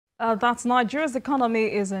That Nigeria's economy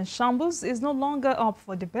is in shambles is no longer up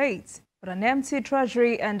for debate, but an empty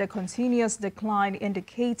treasury and a continuous decline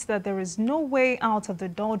indicates that there is no way out of the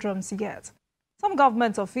doldrums yet. Some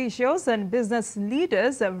government officials and business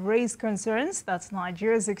leaders have raised concerns that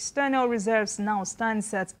Nigeria's external reserves now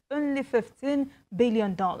stands at only $15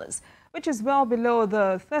 billion, which is well below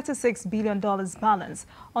the $36 billion balance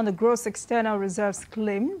on the gross external reserves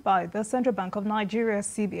claimed by the Central Bank of Nigeria,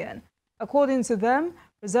 CBN. According to them,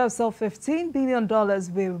 reserves of $15 billion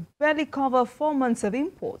will barely cover 4 months of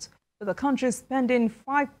imports, with the country spending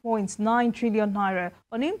 5.9 trillion naira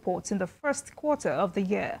on imports in the first quarter of the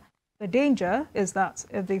year. The danger is that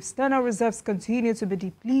if the external reserves continue to be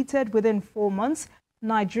depleted within 4 months,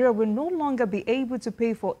 Nigeria will no longer be able to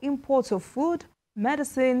pay for imports of food,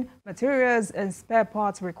 medicine, materials, and spare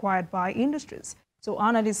parts required by industries. So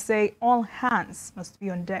analysts say all hands must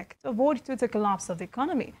be on deck to avoid total collapse of the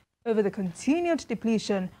economy over the continued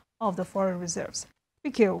depletion of the foreign reserves.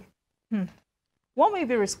 PQ, what may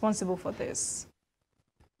be responsible for this?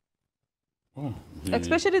 Well,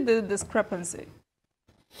 especially the discrepancy.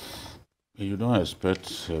 You don't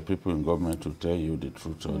expect people in government to tell you the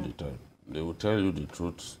truth all the time. They will tell you the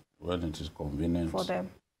truth when it is convenient for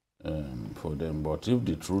them. But if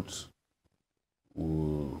the truth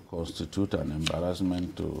will constitute an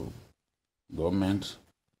embarrassment to government,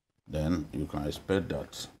 then you can expect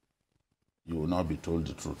that you will not be told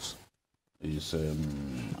the truth.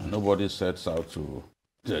 Nobody sets out to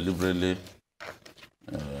deliberately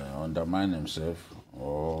undermine himself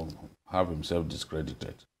or have himself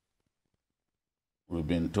discredited. We've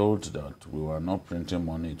been told that we were not printing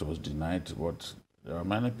money, it was denied, but there are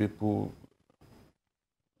many people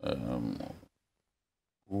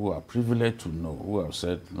who are privileged to know, who have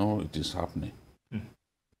said, no, it is happening.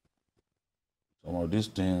 Some of these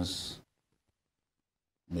things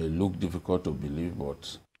may look difficult to believe,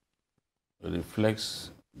 but it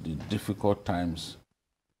reflects the difficult times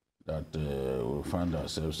that we find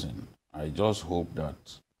ourselves in. I just hope that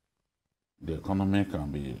the economy can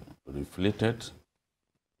be reflated.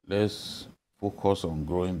 Let's focus on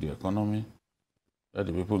growing the economy. Let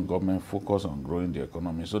the people in government focus on growing the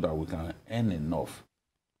economy so that we can earn enough.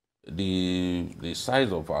 The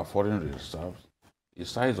size of our foreign reserves, the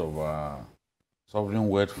size of our sovereign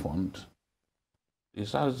wealth fund, the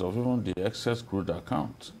size of even the excess crude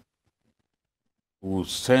account will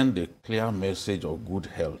send a clear message of good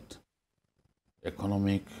health,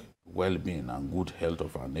 economic well-being and good health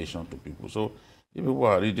of our nation to people. So if people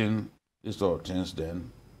are reading these sort of things,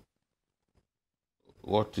 then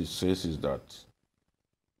what it says is that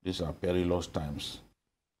these are perilous times.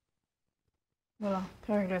 Well,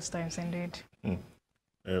 perilous times indeed.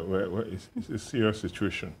 Well, it's a serious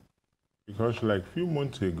situation. Because like a few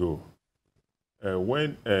months ago,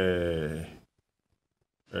 when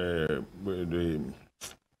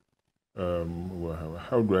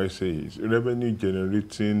how do I say it? Revenue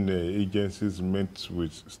generating agencies met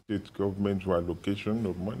with state government for allocation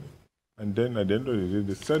of money. And then at the end of the day,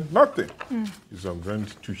 they said nothing. It's on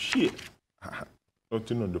ground to share.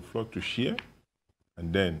 Nothing on the floor to share.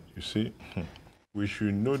 And then, you see, we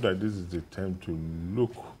should know that this is the time to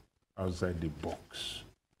look outside the box.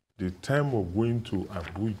 The time of going to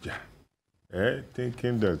Abuja,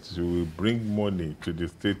 thinking that you will bring money to the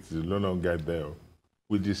state is no longer there.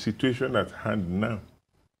 With the situation at hand now,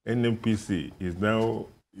 NNPC is now,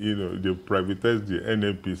 they privatized the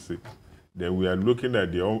NNPC. Then we are looking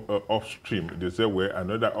at the upstream. They say, well,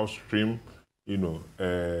 another upstream,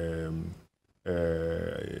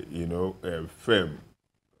 firm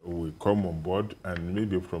will come on board, and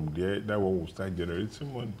maybe from there, that one will start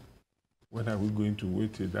generating money. When are we going to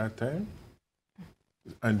wait till that time?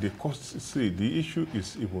 And the cost, see, the issue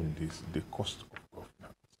is even this, the cost of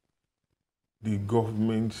government. The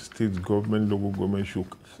government, state government, local government,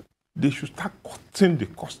 they should start cutting the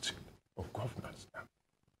cost of governance now.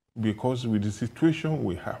 Because with the situation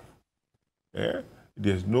we have,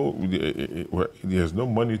 there's no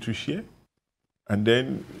money to share. And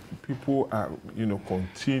then people are,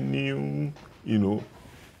 continuing,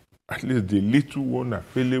 at least the little one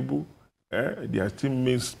available, they are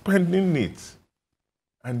still spending it.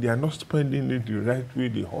 And they are not spending it the right way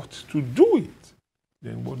they ought to do it.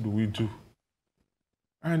 Then what do we do?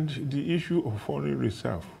 And the issue of foreign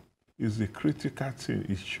reserve is a critical thing.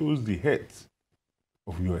 It shows the health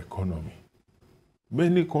of your economy.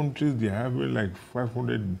 Many countries, they are having like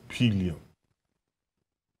 $500 billion.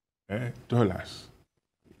 Dollars.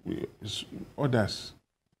 Others,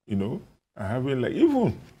 are having like,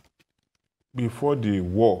 even before the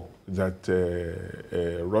war that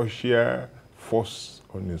Russia forced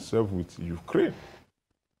on itself with Ukraine,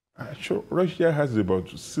 Sure, Russia has about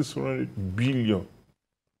 600 billion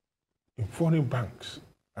in foreign banks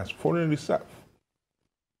as foreign reserve.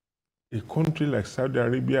 A country like Saudi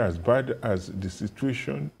Arabia, as bad as the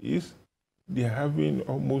situation is, they're having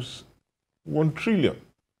almost 1 trillion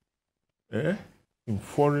in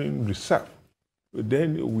foreign reserve. But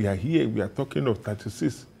then we are here, we are talking of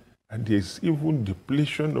 36, and there's even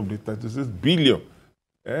depletion of the 36 billion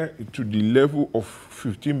to the level of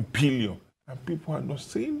 15 billion. And people are not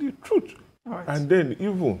saying the truth. Right. And then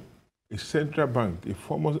even a central bank, a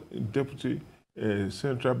former deputy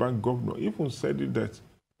central bank governor, even said it that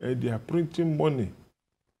they are printing money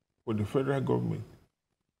for the federal government.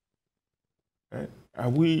 Are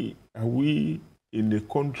we in a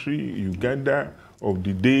country, Uganda, of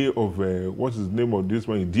the day of, what's his name of this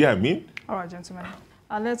one, Idi Amin? All right, gentlemen.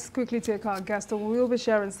 Let's quickly take our guest who will be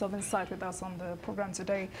sharing some insight with us on the program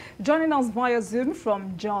today. Joining us via Zoom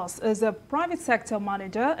from Jos is a private sector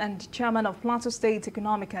manager and chairman of Plateau State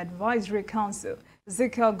Economic Advisory Council,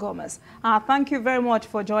 Ezekiel Gomez. Thank you very much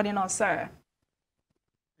for joining us, sir.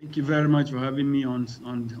 Thank you very much for having me on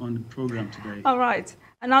the program today. All right.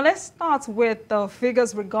 And now let's start with the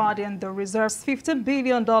figures regarding the reserves, $15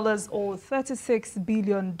 billion or $36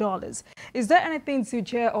 billion. Is there anything to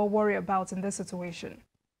share or worry about in this situation?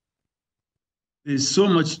 There's so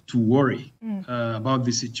much to worry about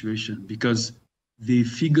this situation because the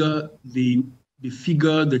figure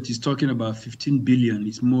that is talking about 15 billion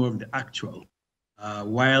is more of the actual,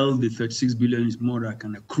 while the 36 billion is more like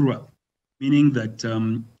an accrual, meaning that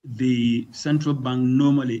the central bank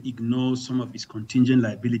normally ignores some of its contingent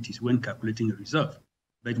liabilities when calculating a reserve.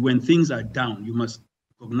 But when things are down, you must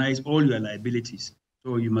recognize all your liabilities.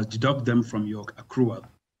 So you must deduct them from your accrual.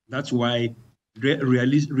 That's why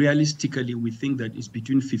realistically, we think that it's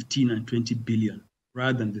between 15 and 20 billion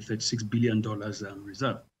rather than the $36 billion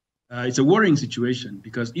reserve. It's a worrying situation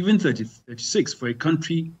because even 36 for a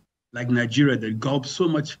country like Nigeria that gulps so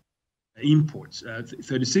much imports,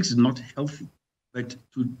 36 is not healthy, but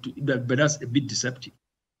that's a bit deceptive.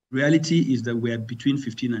 Reality is that we are between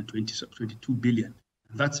 15 and 22 billion.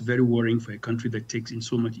 And that's very worrying for a country that takes in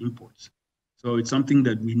so much imports. So it's something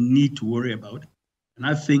that we need to worry about. And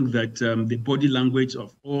I think that the body language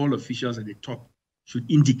of all officials at the top should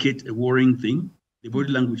indicate a worrying thing. The body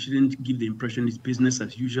language shouldn't give the impression it's business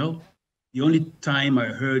as usual. The only time I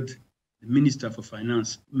heard the Minister for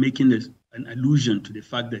Finance making an allusion to the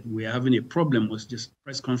fact that we're having a problem was just a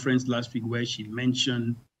press conference last week where she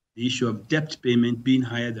mentioned the issue of debt payment being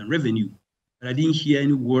higher than revenue. But I didn't hear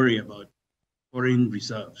any worry about foreign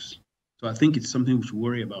reserves. So I think it's something we should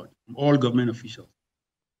worry about from all government officials.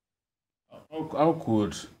 How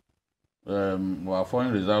could our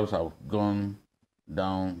foreign reserves have gone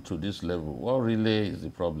down to this level? What really is the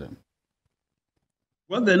problem?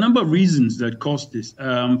 Well, there are a number of reasons that caused this.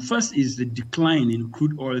 First is the decline in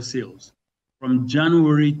crude oil sales. From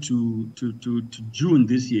January to June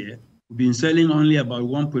this year, we've been selling only about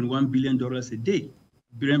 $1.1 billion a day,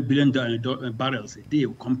 billion barrels a day,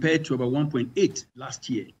 compared to about 1.8 last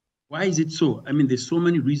year. Why is it so? I mean, there's so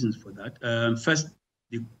many reasons for that. First,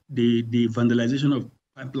 the vandalization of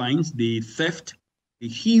pipelines, the theft, a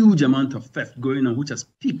huge amount of theft going on, which has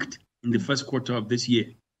peaked in the first quarter of this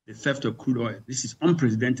year. The theft of crude oil. This is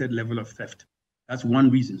unprecedented level of theft. That's one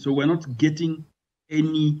reason. So we're not getting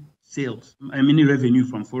any sales, any revenue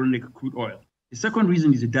from foreign crude oil. The second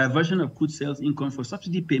reason is the diversion of crude sales income for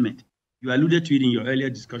subsidy payment. You alluded to it in your earlier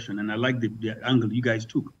discussion, and I like the angle you guys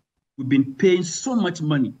took. We've been paying so much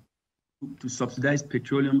money to subsidize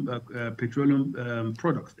petroleum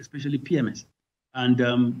products, especially PMS.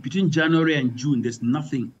 And between January and June, there's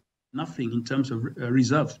nothing in terms of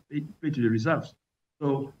reserves, paid to the reserves.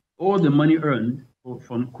 So all the money earned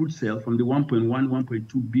from crude sales, from the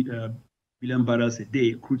 1.2 billion barrels a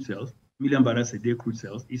day crude sales, million barrels a day crude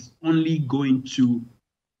sales, is only going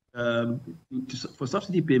for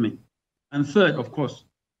subsidy payment. And third, of course,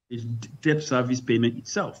 is debt service payment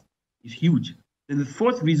itself is huge. Then the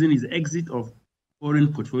fourth reason is the exit of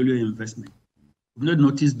foreign portfolio investment. We've not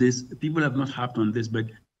noticed this. People have not harped on this, but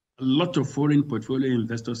a lot of foreign portfolio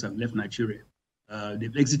investors have left Nigeria.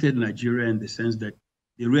 They've exited Nigeria in the sense that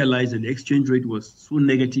they realized that the exchange rate was so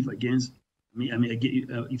negative against.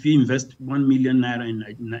 If you invest 1 million naira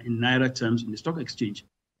in naira terms in the stock exchange,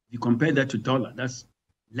 if you compare that to dollar, that's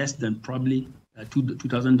less than probably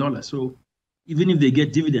 $2,000. So even if they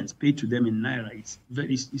get dividends paid to them in naira,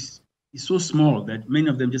 it's so small that many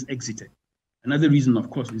of them just exited. Another reason, of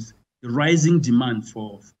course, is the rising demand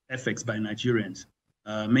for FX by Nigerians.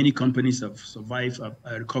 Many companies have survived, are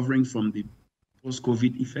recovering from the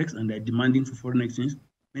post-COVID effects, and they're demanding for foreign exchange.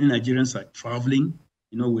 Many Nigerians are traveling.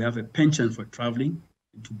 You know, we have a penchant for traveling.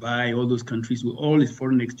 Dubai, all those countries with all its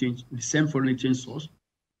foreign exchange, the same foreign exchange source.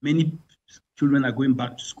 Many children are going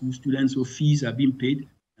back to school, students, so fees are being paid.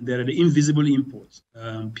 And there are the invisible imports.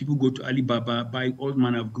 People go to Alibaba, buy all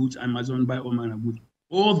manner of goods, Amazon, buy all manner of goods.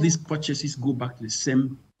 All these purchases go back to the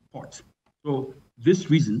same pot. So this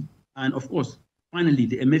reason, and of course, finally,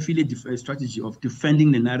 the Emefiele strategy of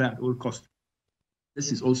defending the Naira at all costs.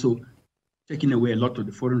 This is also taking away a lot of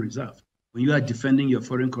the foreign reserve. When you are defending your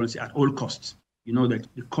foreign currency at all costs, you know that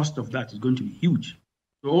the cost of that is going to be huge.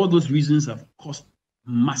 So all those reasons have caused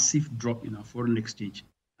massive drop in our foreign exchange.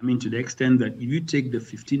 I mean, to the extent that if you take the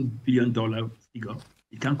 $15 billion figure,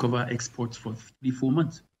 it can cover exports for 3-4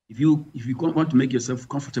 months. If you want to make yourself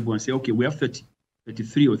comfortable and say, okay, we have 30,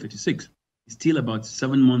 33 or 36, it's still about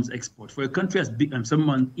 7 months export. For a country as big and 7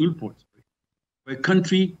 months imports, for a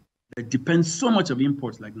country that depends so much of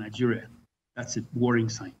imports like Nigeria, that's a worrying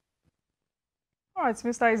sign. All right,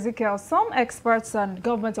 Mr. Ezekiel, some experts and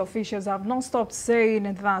government officials have not stopped saying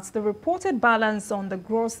that the reported balance on the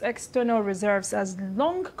gross external reserves has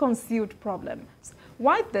long concealed problems.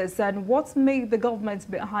 Why this, and what may the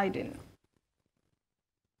government be hiding?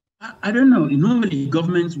 I don't know. Normally,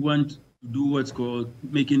 governments want to do what's called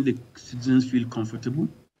making the citizens feel comfortable.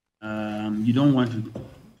 You don't want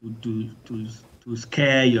to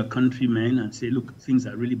scare your countrymen and say, look, things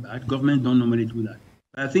are really bad. Governments don't normally do that.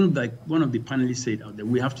 I think, like one of the panelists said out there,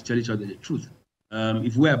 we have to tell each other the truth.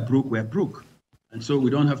 If we are broke, we are broke. And so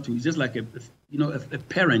we don't have to, it's just like a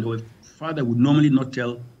parent or a father would normally not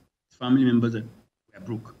tell his family members that we are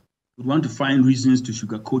broke. We want to find reasons to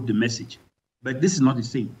sugarcoat the message. But this is not the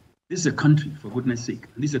same. This is a country, for goodness sake.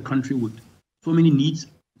 And this is a country with so many needs,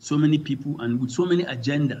 so many people, and with so many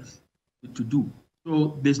agendas to do.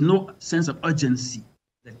 So there's no sense of urgency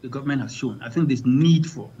that the government has shown. I think there's need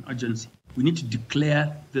for an urgency. We need to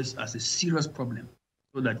declare this as a serious problem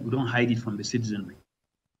so that we don't hide it from the citizenry.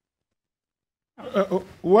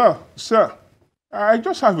 Well, sir, I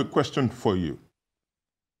just have a question for you.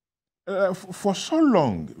 For so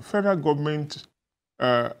long, federal government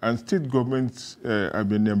and state governments have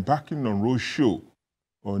been embarking on roadshow,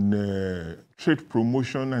 on trade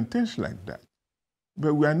promotion and things like that.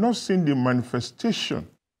 But we are not seeing the manifestation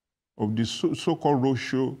of the so-called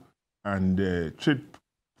roadshow and trade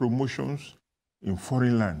promotions in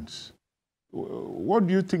foreign lands. What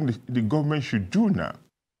do you think the government should do now?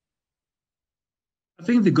 I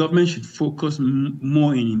think the government should focus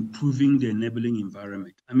more in improving the enabling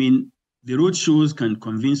environment. I mean, the roadshows can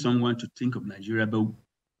convince someone to think of Nigeria, but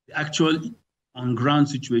the actual on-ground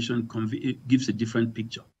situation gives a different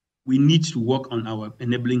picture. We need to work on our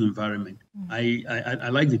enabling environment. I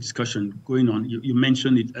like the discussion going on. You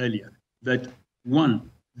mentioned it earlier, that one,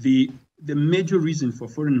 the major reason for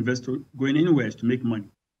foreign investor going anywhere is to make money.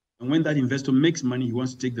 And when that investor makes money, he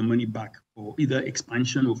wants to take the money back for either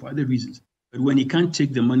expansion or for other reasons. But when he can't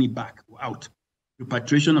take the money back or out,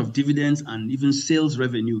 repatriation of dividends and even sales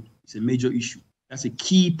revenue is a major issue. That's a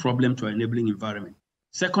key problem to our enabling environment.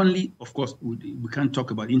 Secondly, of course, we can't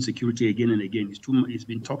talk about insecurity again and again. It's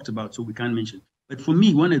been talked about, so we can't mention. But for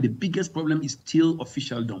me, one of the biggest problems is still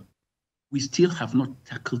officialdom. We still have not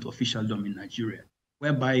tackled officialdom in Nigeria,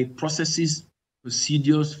 whereby processes,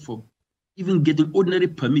 procedures for even getting ordinary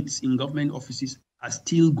permits in government offices are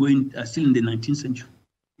still in the 19th century,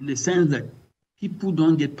 in the sense that people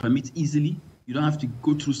don't get permits easily. You don't have to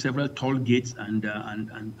go through several toll gates and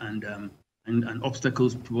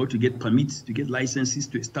obstacles to get permits, to get licenses,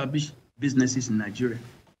 to establish businesses in Nigeria.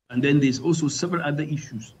 And then there's also several other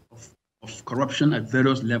issues of corruption at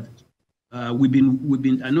various levels. I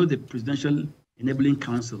know the Presidential Enabling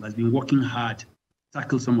Council has been working hard to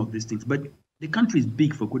tackle some of these things, but the country is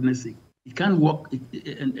big, for goodness sake. It can't work,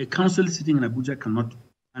 a council sitting in Abuja cannot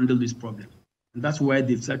handle this problem. And that's why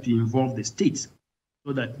they've started to involve the states,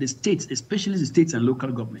 so that the states, especially the states and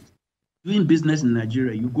local governments, doing business in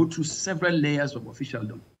Nigeria, you go through several layers of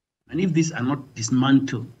officialdom. And if these are not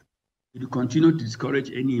dismantled, it will continue to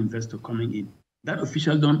discourage any investor coming in. That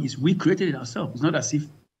officialdom we created it ourselves. It's not as if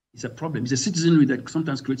it's a problem. It's a citizenry that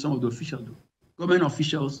sometimes creates some of the officialdom. Government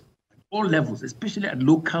officials at all levels, especially at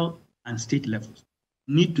local and state levels,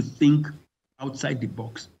 need to think outside the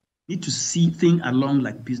box, need to see things along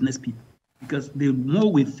like business people. Because the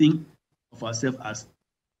more we think of ourselves as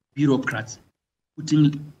bureaucrats,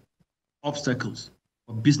 putting obstacles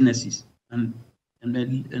for businesses and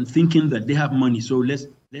thinking that they have money, so let's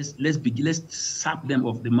sap them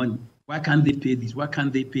of the money. Why can't they pay this? Why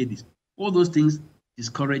can't they pay this? All those things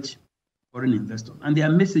discourage foreign investors. And there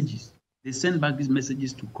are messages. They send back these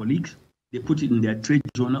messages to colleagues. They put it in their trade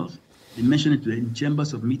journals. They mention it in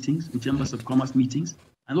chambers of meetings, in chambers of commerce meetings,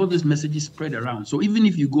 and all these messages spread around. So even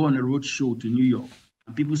if you go on a road show to New York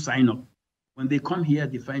and people sign up. When they come here,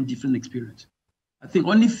 they find different experience. I think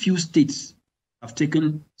only few states have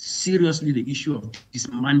taken seriously the issue of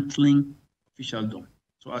dismantling officialdom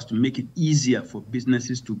so as to make it easier for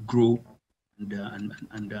businesses to grow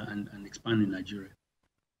and expand in Nigeria.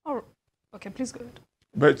 Oh, okay, please go ahead.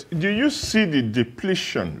 But do you see the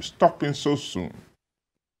depletion stopping so soon?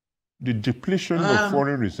 The depletion of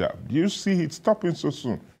foreign reserve. Do you see it stopping so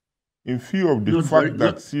soon? In view of the fact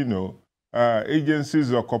that,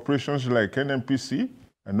 agencies or corporations like NNPC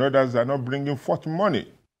and others are not bringing forth money?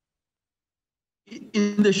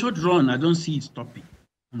 In the short run, I don't see it stopping,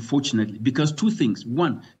 unfortunately, because two things.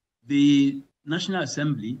 One, the National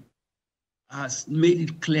Assembly has made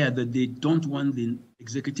it clear that they don't want the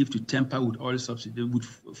executive to tamper with oil subsidy, with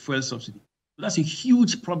fuel subsidy. So that's a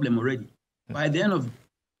huge problem already. By the end of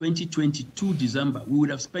 2022 December, we would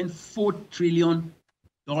have spent $4 trillion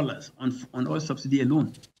on oil subsidy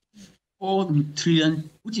alone. 4 trillion,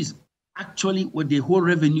 which is actually what the whole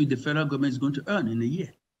revenue the federal government is going to earn in a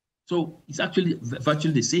year. So it's actually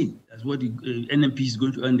virtually the same as what the NNP is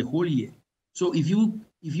going to earn the whole year. So if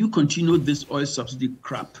you continue this oil subsidy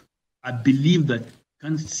crap, I believe that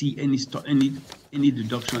can't see any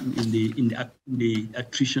reduction in the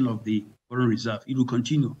attrition of the foreign reserve. It will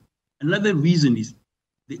continue. Another reason is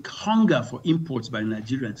the hunger for imports by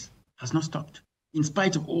Nigerians has not stopped. In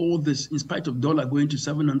spite of all this, in spite of dollar going to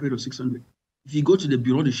 700 or 600, if you go to the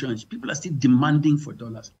Bureau de Change, people are still demanding for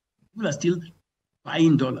dollars. People are still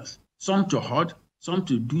buying dollars, some to hoard, some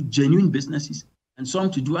to do genuine businesses, and some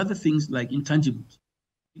to do other things like intangibles.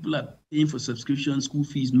 People are paying for subscriptions, school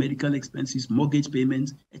fees, medical expenses, mortgage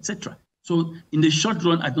payments, etc. So in the short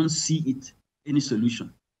run, I don't see any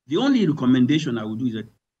solution. The only recommendation I would do is that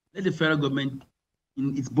let the federal government,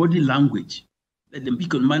 in its body language, let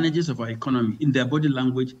the managers of our economy, in their body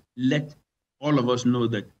language, let all of us know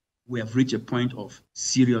that we have reached a point of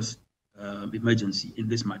serious emergency in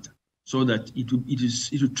this matter, so that it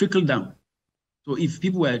will trickle down. So if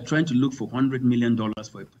people were trying to look for $100 million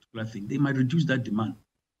for a particular thing, they might reduce that demand.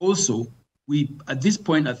 Also, at this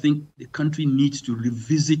point, I think the country needs to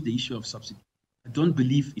revisit the issue of subsidy. I don't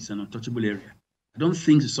believe it's an untouchable area. I don't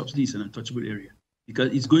think the subsidy is an untouchable area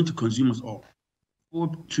because it's going to consume us all.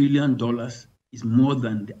 $4 trillion is more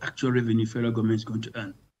than the actual revenue federal government is going to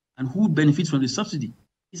earn. And who benefits from the subsidy?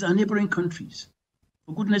 It's our neighboring countries.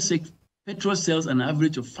 For goodness sake, petrol sells an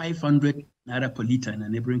average of 500 naira per liter in our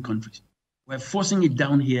neighboring countries. We're forcing it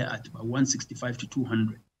down here at about 165 to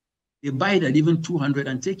 200. They buy it at even 200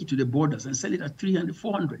 and take it to the borders and sell it at 300,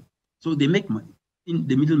 400. So they make money in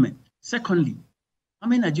the middlemen. Secondly, how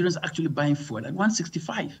many Nigerians are actually buying fuel at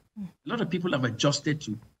 165? A lot of people have adjusted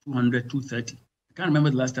to 200, 230. I can't remember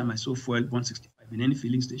the last time I saw fuel 165 in any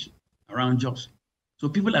filling station around Jos. So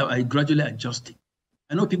people are gradually adjusting.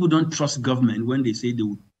 I know people don't trust government when they say they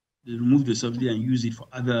remove the subsidy and use it for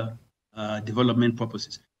other development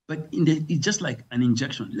purposes. But it's just like an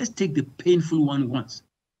injection. Let's take the painful one once.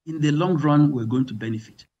 In the long run, we're going to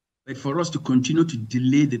benefit. But for us to continue to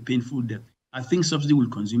delay the painful death, I think subsidy will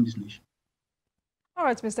consume this nation. All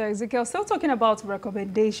right, Mr. Ezekiel, still talking about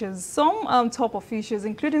recommendations. Some top officials,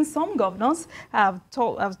 including some governors, have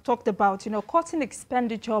talked about, cutting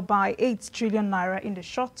expenditure by 8 trillion naira in the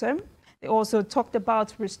short term. They also talked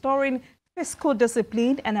about restoring fiscal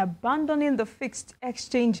discipline and abandoning the fixed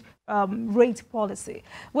exchange rate policy.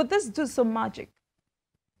 Would this do some magic?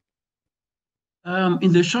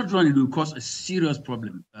 In the short run, it will cause a serious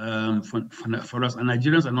problem for us. And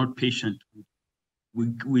Nigerians are not patient.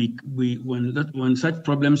 When such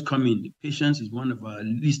problems come in, patience is one of our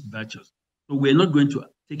least virtues. So we're not going to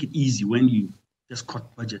take it easy when you just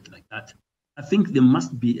cut budget like that. I think there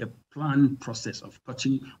must be a planned process of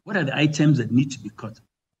cutting. What are the items that need to be cut?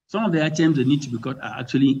 Some of the items that need to be cut are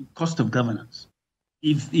actually cost of governance.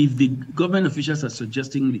 If the government officials are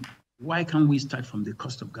suggesting, why can't we start from the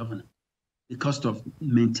cost of governance? The cost of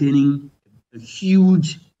maintaining a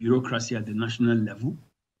huge bureaucracy at the national level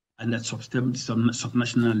and at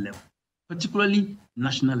subnational level, particularly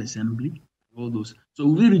National Assembly, all those. So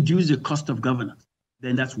we reduce the cost of governance,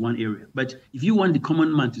 then that's one area. But if you want the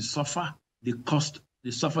common man to suffer the cost,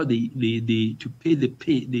 to pay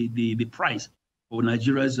the price for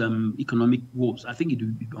Nigeria's economic woes, I think it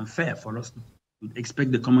would be unfair for us to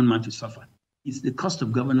expect the common man to suffer. It's the cost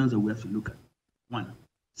of governance that we have to look at. One.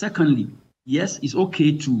 Secondly, yes, it's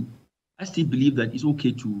okay I still believe that it's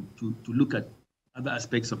okay to look at other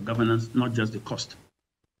aspects of governance, not just the cost.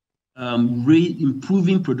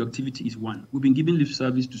 Improving productivity is one. We've been giving lip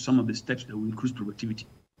service to some of the steps that will increase productivity.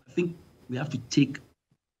 I think we have to take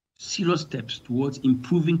serious steps towards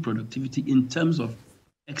improving productivity in terms of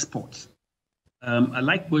exports. I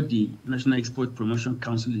like what the National Export Promotion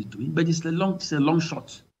Council is doing, but it's a long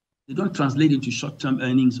shot. They don't translate into short-term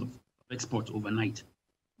earnings of exports overnight.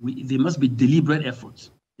 There must be deliberate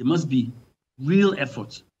efforts. There must be real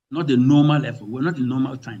efforts, not the normal effort. We're not in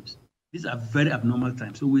normal times. These are very abnormal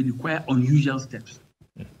times, so we require unusual steps.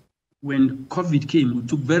 When COVID came, we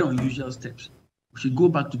took very unusual steps. We should go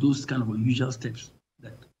back to those kind of unusual steps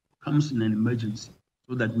that comes in an emergency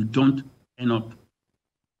so that we don't end up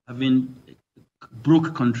having a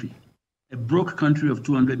broke country. A broke country of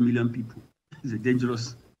 200 million people is a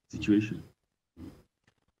dangerous situation.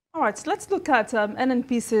 All right, so let's look at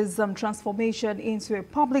NNPC's transformation into a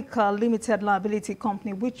public limited liability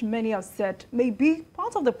company, which many have said may be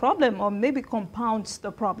part of the problem or maybe compounds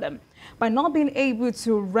the problem by not being able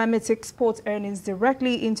to remit export earnings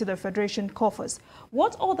directly into the Federation coffers.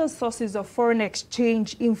 What other sources of foreign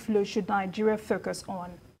exchange inflow should Nigeria focus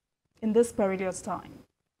on in this perilous time?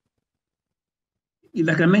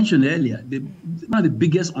 Like I mentioned earlier, one of the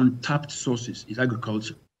biggest untapped sources is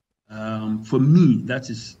agriculture. For me, that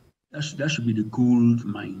should be the gold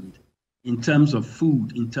mine in terms of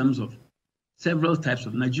food, in terms of several types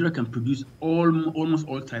of. Nigeria can produce almost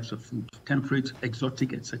all types of food, temperate,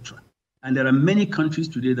 exotic, etc. And there are many countries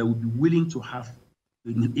today that would be willing to have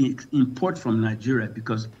import from Nigeria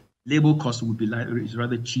because labor cost would be is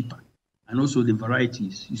rather cheaper, and also the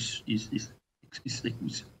varieties is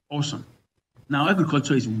awesome. Now,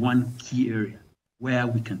 agriculture is one key area where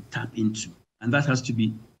we can tap into, and that has to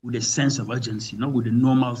be with a sense of urgency, not with a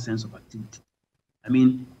normal sense of activity. I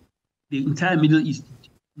mean, the entire Middle East,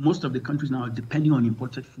 most of the countries now are depending on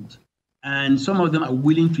imported food. And some of them are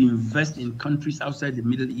willing to invest in countries outside the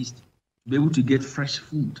Middle East to be able to get fresh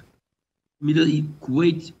food. Middle East,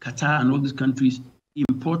 Kuwait, Qatar, and all these countries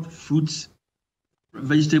import fruits,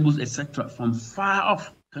 vegetables, etc. from far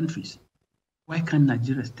off countries. Why can't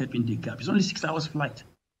Nigeria step in the gap? It's only 6 hours flight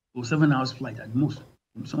or 7 hours flight at most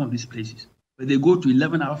from some of these places. But they go to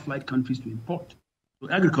 11-hour flight countries to import. So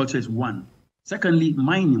agriculture is one. Secondly,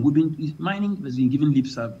 mining. Mining has been given lip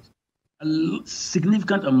service. A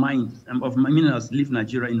significant amount of minerals leave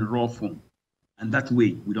Nigeria in raw form, and that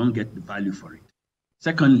way we don't get the value for it.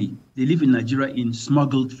 Secondly, they live in Nigeria in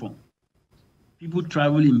smuggled form. People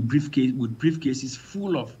travel in briefcases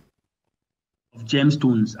full of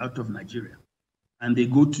gemstones out of Nigeria, and they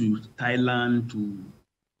go to Thailand,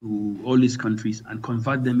 to all these countries and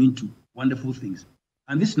convert them into wonderful things.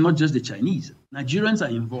 And this is not just the Chinese. Nigerians are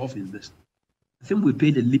involved in this. I think we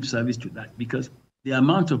pay the lip service to that because the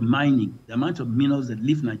amount of mining, the amount of minerals that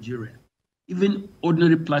leave Nigeria, even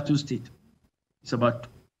ordinary Plateau State, it's about,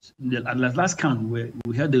 at last count,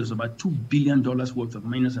 we heard there was about $2 billion worth of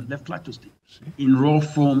minerals that left Plateau State in raw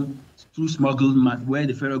form through smuggled mud where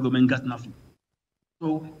the federal government got nothing.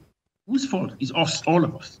 So whose fault? It's us, all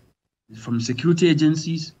of us. From security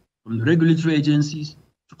agencies, from the regulatory agencies,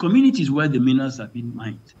 to communities where the minerals have been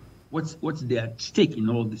mined. What's their stake in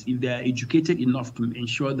all this? If they are educated enough to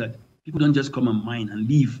ensure that people don't just come and mine and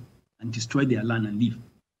leave and destroy their land and leave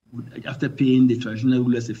after paying the traditional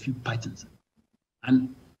rulers a few patents.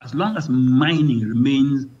 And as long as mining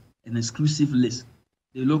remains an exclusive list,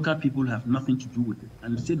 the local people have nothing to do with it.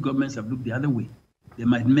 And the state governments have looked the other way. They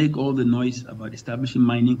might make all the noise about establishing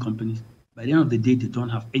mining companies. By the end of the day, they don't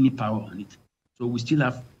have any power on it. So we still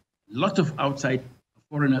have a lot of outside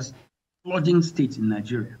foreigners flooding states in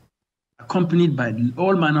Nigeria, accompanied by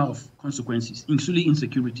all manner of consequences, including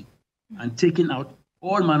insecurity, and taking out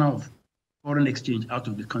all manner of foreign exchange out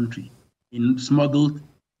of the country in smuggled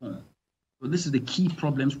form. So this is the key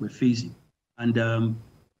problems we're facing. And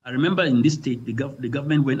I remember in this state, the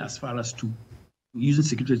government went as far as to using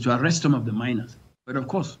security to arrest some of the miners. But of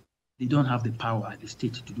course, they don't have the power at the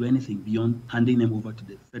state to do anything beyond handing them over to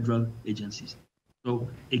the federal agencies. So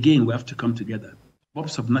again, we have to come together, both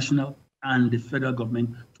subnational and the federal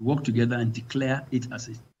government, to work together and declare it as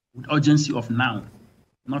with urgency of now,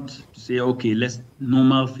 not to say, okay, let's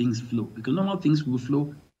normal things flow, because normal things will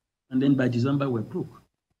flow, and then by December we're broke.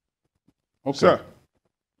 Okay. Sir.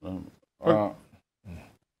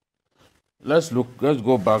 Let's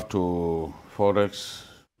go back to Forex,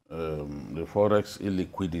 the Forex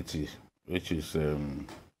illiquidity, which is a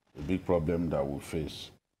big problem that we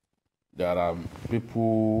face. There are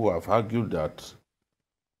people who have argued that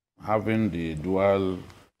having the dual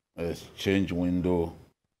exchange window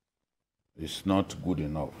is not good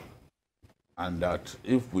enough, and that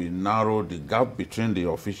if we narrow the gap between the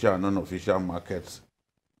official and non-official markets,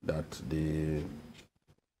 that the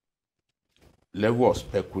level of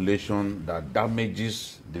speculation that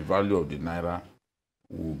damages the value of the naira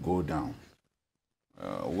will go down.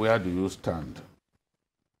 Where do you stand?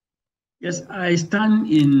 Yes, I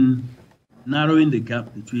stand in narrowing the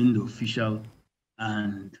gap between the official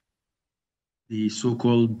and the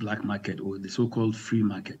so-called black market or the so-called free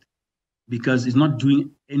market, because it's not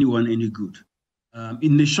doing anyone any good.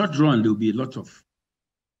 In the short run, there will be a lot of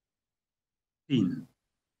pain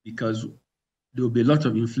because there will be a lot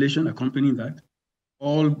of inflation accompanying that.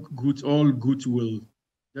 All goods will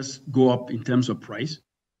just go up in terms of price,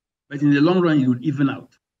 but in the long run, it will even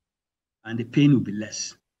out, and the pain will be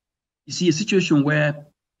less. You see, a situation where,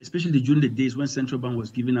 especially during the days when central bank was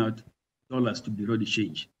giving out dollars to bureau de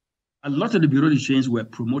change, a lot of the bureau de change were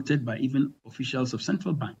promoted by even officials of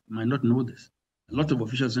central bank. You might not know this. A lot of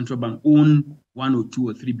officials of central bank own 1 or 2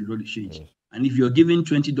 or 3 bureau de change. Yes. And if you're giving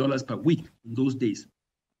 $20 per week in those days,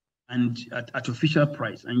 and at official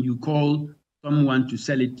price, and you call someone to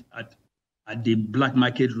sell it at the black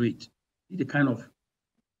market rate, see the kind of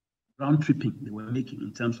round tripping they were making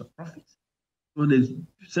in terms of profits. So the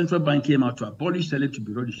central bank came out to abolish selling to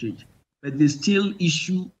bureau de change, but they still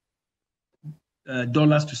issue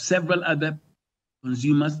dollars to several other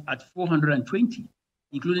consumers at 420,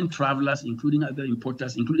 including travelers, including other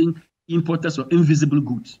importers, including importers of invisible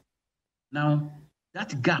goods. Now,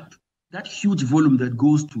 that gap, that huge volume that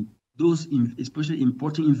goes to those, especially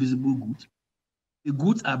importing invisible goods, the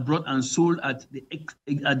goods are brought and sold at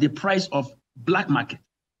the price of black market.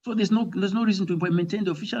 So there's no reason to maintain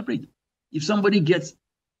the official rate. If somebody gets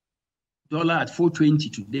dollar at 420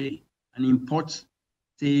 today and imports,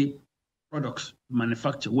 say, products to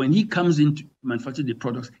manufacture, when he comes in to manufacture the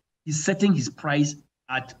products, he's setting his price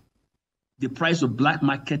at the price of black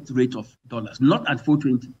market rate of dollars, not at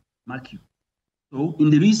 420, mark you. So in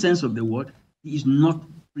the real sense of the word, he is not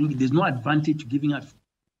bringing, there's no advantage to giving out,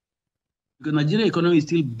 because Nigerian economy is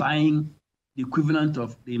still buying the equivalent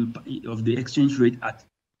of the exchange rate at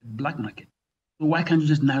black market. So why can't you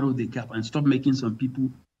just narrow the gap and stop making some people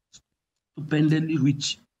stupendly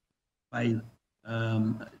rich by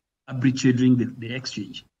arbitrating the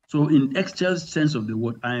exchange? So in extra sense of the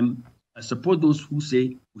word, I support those who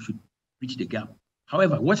say we should bridge the gap.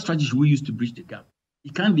 However, what strategy should we use to bridge the gap?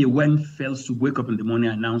 It can't be a one fell swoop, wake up in the morning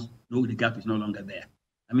and announce, no, the gap is no longer there.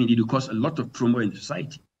 I mean, it will cause a lot of trauma in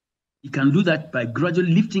society. You can do that by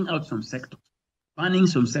gradually lifting out some sectors, banning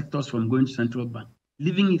some sectors from going to central bank,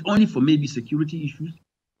 leaving it only for maybe security issues,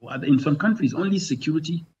 or in some countries, only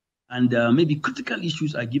security and maybe critical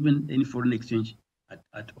issues are given any foreign exchange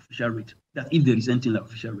at official rate. That if there is anything like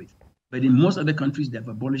official rate. But in most other countries, they've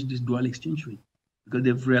abolished this dual exchange rate because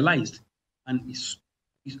they've realized, and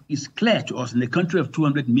it's clear to us, in a country of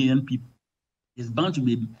 200 million people, there's bound to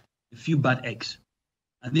be a few bad eggs.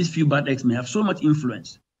 And these few bad eggs may have so much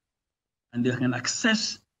influence, and they can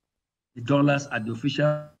access the dollars at the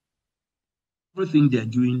official, everything they're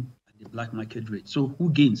doing at the black market rate. So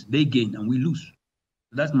who gains? They gain and we lose.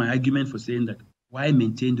 So that's my argument for saying that why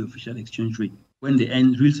maintain the official exchange rate when the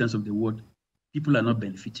real sense of the word, people are not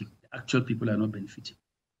benefiting. The actual people are not benefiting.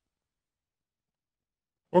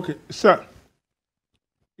 Okay, sir,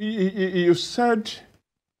 you said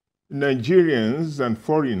Nigerians and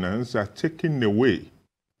foreigners are taking away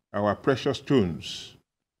our precious stones,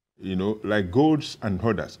 you know, like golds and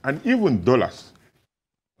others, and even dollars,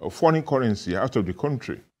 or foreign currency out of the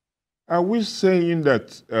country. Are we saying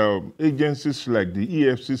that agencies like the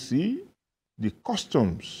EFCC, the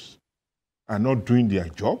customs, are not doing their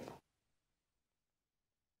job?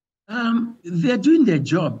 They're doing their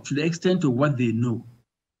job to the extent of what they know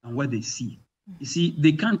and what they see. You see,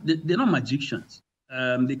 they're not magicians.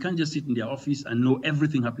 They can't just sit in their office and know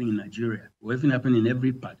everything happening in Nigeria or everything happening in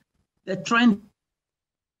every part. They're trying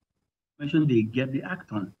to they get the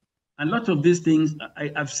act on. And lots of these things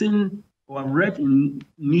I've seen or I've read in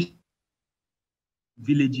news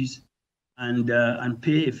villages and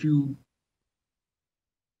pay a few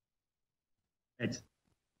heads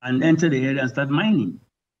and enter the area and start mining.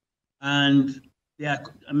 And they are,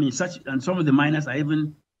 I mean, some of the miners are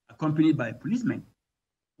even accompanied by policemen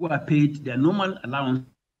who are paid their normal allowance,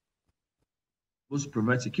 supposed to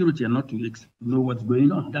provide security and not to know what's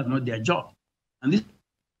going on. That's not their job. And this,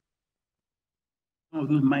 some of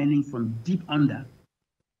those mining from deep under,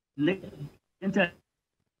 enter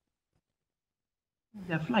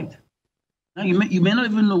their flight. Now you may not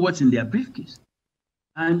even know what's in their briefcase,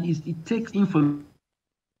 and it takes information.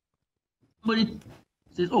 Somebody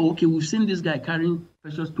says, "Oh, okay, we've seen this guy carrying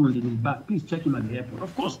precious stones in his bag. Please check him at the airport."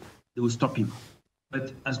 Of course, they will stop him.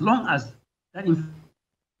 But as long as that information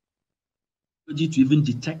to even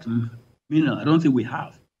detect mineral, I don't think we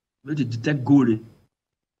have. We have to detect gold.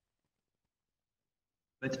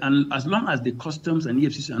 But as long as the customs and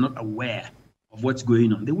EFCC are not aware of what's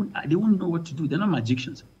going on, they won't know what to do. They're not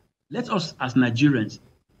magicians. Let us, as Nigerians,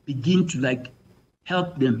 begin to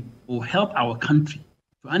help them or help our country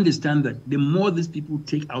to understand that the more these people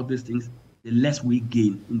take out these things, the less we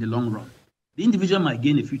gain in the long run. The individual might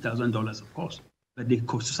gain a few $1,000s, of course, but the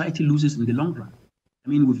society loses in the long run. I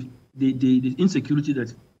mean, with the insecurity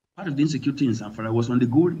that part of the insecurity in Zamfara was on the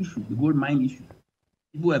gold issue, the gold mine issue.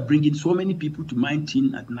 People were bringing so many people to mine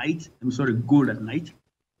tin at night, gold at night.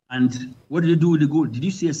 And what did they do with the gold? Did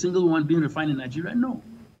you see a single one being refined in Nigeria? No.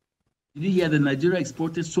 Did you hear that Nigeria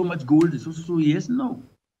exported so much gold in so years? No.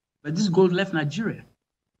 But this gold left Nigeria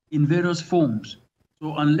in various forms.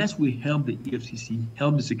 So unless we help the EFCC,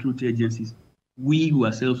 help the security agencies, we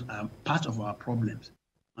ourselves are part of our problems.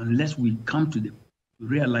 Unless we come to them to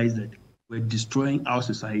realize that we're destroying our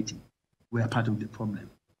society, we are part of the problem.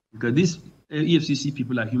 Because these EFCC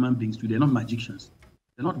people are human beings too. They're not magicians.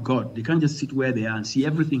 They're not God. They can't just sit where they are and see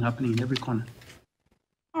everything happening in every corner.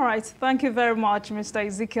 All right. Thank you very much, Mr.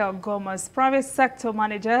 Ezekiel Gomez, Private Sector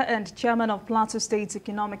Manager and Chairman of Plateau State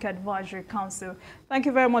Economic Advisory Council. Thank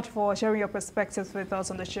you very much for sharing your perspectives with us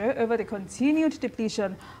on the show over the continued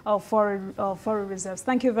depletion of foreign reserves.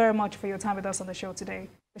 Thank you very much for your time with us on the show today.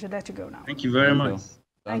 We should let you go now. Thank you very much.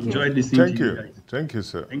 Thank you. Enjoyed listening to you guys. Thank you,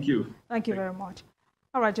 sir. Thank you. Thank you very much.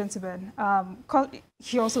 All right, gentlemen.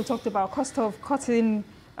 He also talked about cost of cutting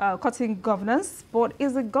governance, but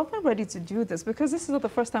is the government ready to do this? Because this is not the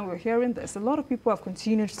first time we're hearing this. A lot of people have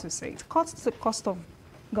continued to say it. Cut the cost of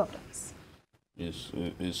governance.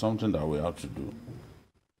 It's something that we have to do.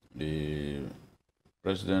 The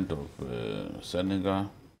president of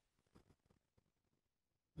Senegal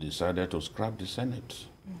decided to scrap the Senate.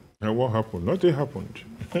 And what happened? Nothing happened.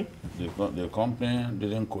 The company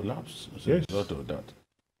didn't collapse as a result of that.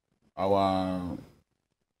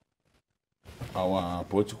 Our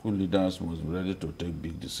political leaders must be ready to take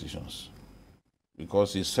big decisions,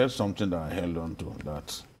 because he said something that I held on to,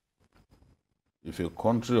 that if a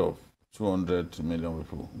country of 200 million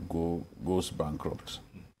people goes bankrupt,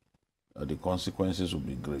 the consequences will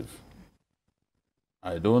be grave.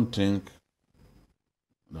 I don't think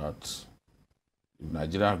that if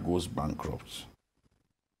Nigeria goes bankrupt,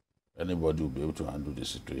 anybody will be able to handle the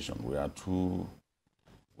situation.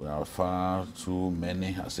 We are far too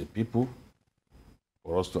many as a people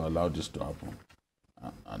for us to allow this to happen.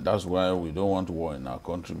 And that's why we don't want war in our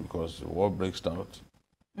country, because if war breaks out,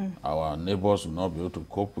 our neighbors will not be able to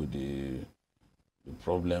cope with the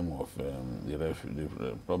problem of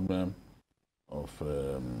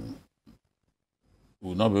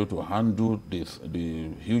will not be able to handle the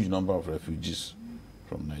huge number of refugees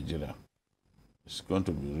from Nigeria. It's going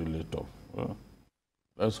to be really tough. Well,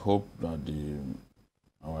 let's hope that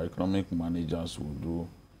our economic managers will do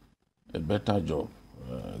a better job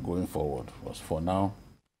going forward. Because for now,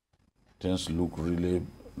 things look really,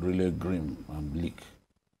 really grim and bleak.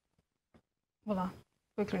 Voila,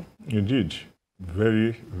 quickly. Indeed,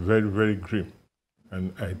 very, very, very grim.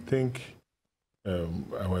 And I think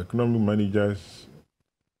our economic managers,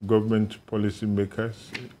 government policy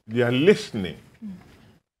makers, they are listening.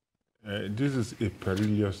 This is a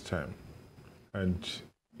perilous time, and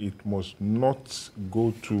it must not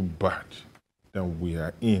go too bad than we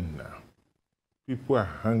are in now. People are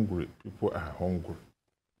hungry, people are hungry.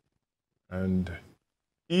 And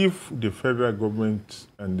if the federal government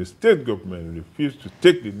and the state government refuse to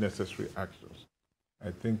take the necessary actions, I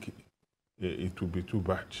think it will be too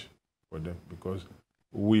bad for them, because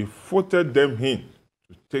we voted them in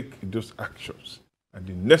to take those actions and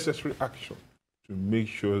the necessary action to make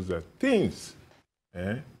sure that things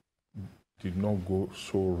did not go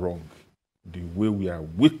so wrong the way we are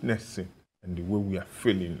witnessing and the way we are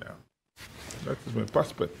feeling now. That is my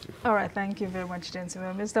perspective. All right, thank you very much,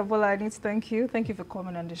 gentlemen. Mr. Bola, I need to thank you. Thank you for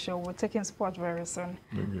coming on the show. We're taking sport very soon.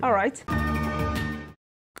 All right.